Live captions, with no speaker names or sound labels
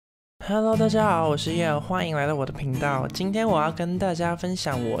Hello， 大家好，我是YALE，欢迎来到我的频道。今天我要跟大家分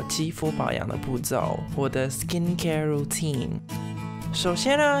享我肌肤保养的步骤，我的 skincare routine。首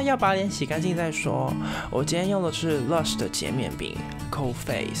先呢，要把脸洗干净再说。我今天用的是 Lush 的洁面饼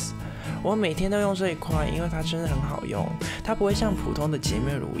Coalface。我每天都用这一块，因为它真的很好用。它不会像普通的洁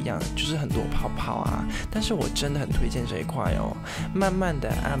面乳一样，就是很多泡泡啊。但是我真的很推荐这一块哦。慢慢的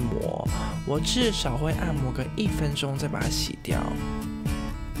按摩，我至少会按摩个1分钟，再把它洗掉。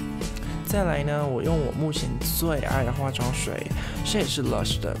再来呢，我用我目前最爱的化妆水，这也是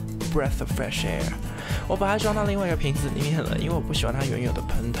Lush 的 Breath of Fresh Air。我把它装到另外一个瓶子里面了，因为我不喜欢它原有的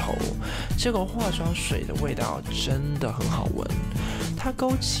喷头。这个化妆水的味道真的很好闻，它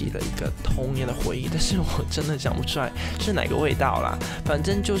勾起了一个童年的回忆，但是我真的想不出来是哪个味道啦，反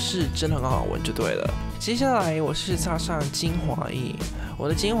正就是真的很好闻就对了。接下来我是擦上精华液，我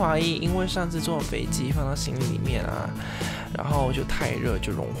的精华液因为上次坐飞机放到行李里面啊，然后就太热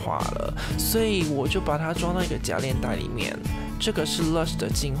就融化了，所以我就把它装到一个夹链袋里面。这个是 Lush 的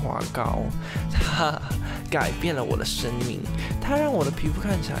精华膏，它改变了我的生命，它让我的皮肤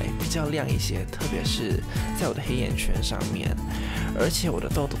看起来比较亮一些，特别是在我的黑眼圈上面，而且我的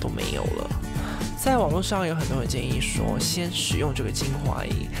痘痘都没有了。在网络上有很多人建议说，先使用这个精华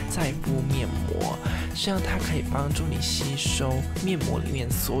液，再敷面膜，这样它可以帮助你吸收面膜里面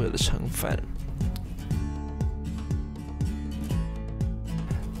所有的成分。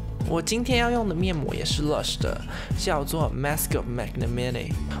我今天要用的面膜也是 Lush 的，叫做 Mask of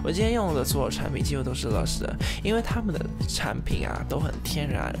magnaminty。我今天用的所有产品几乎都是 Lush 的，因为他们的产品啊都很天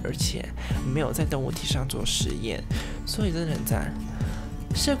然，而且没有在动物体上做实验，所以真的很赞。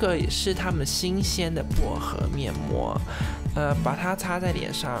这个也是他们新鲜的薄荷面膜，把它擦在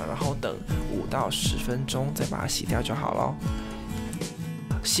脸上，然后等5到10分钟再把它洗掉就好咯。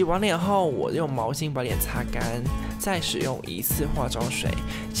洗完脸后，我用毛巾把脸擦干，再使用一次化妆水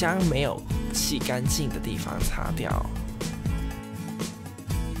将没有洗干净的地方擦掉。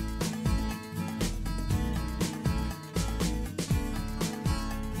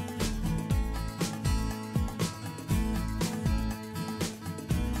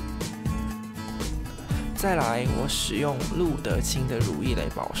再来，我使用露得清的乳液来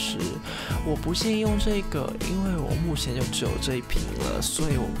保湿。我不建议用这个，因为我目前就只有这一瓶了，所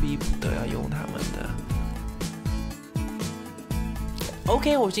以我逼不得要用他们的。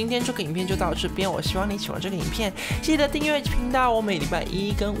OK， 我今天这个影片就到这边，我希望你喜欢这个影片，记得订阅频道，我每礼拜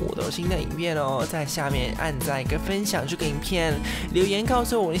1跟5都有新的影片哦。在下面按赞跟分享这个影片，留言告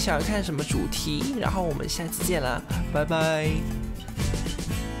诉我你想要看什么主题，然后我们下次见啦，拜拜。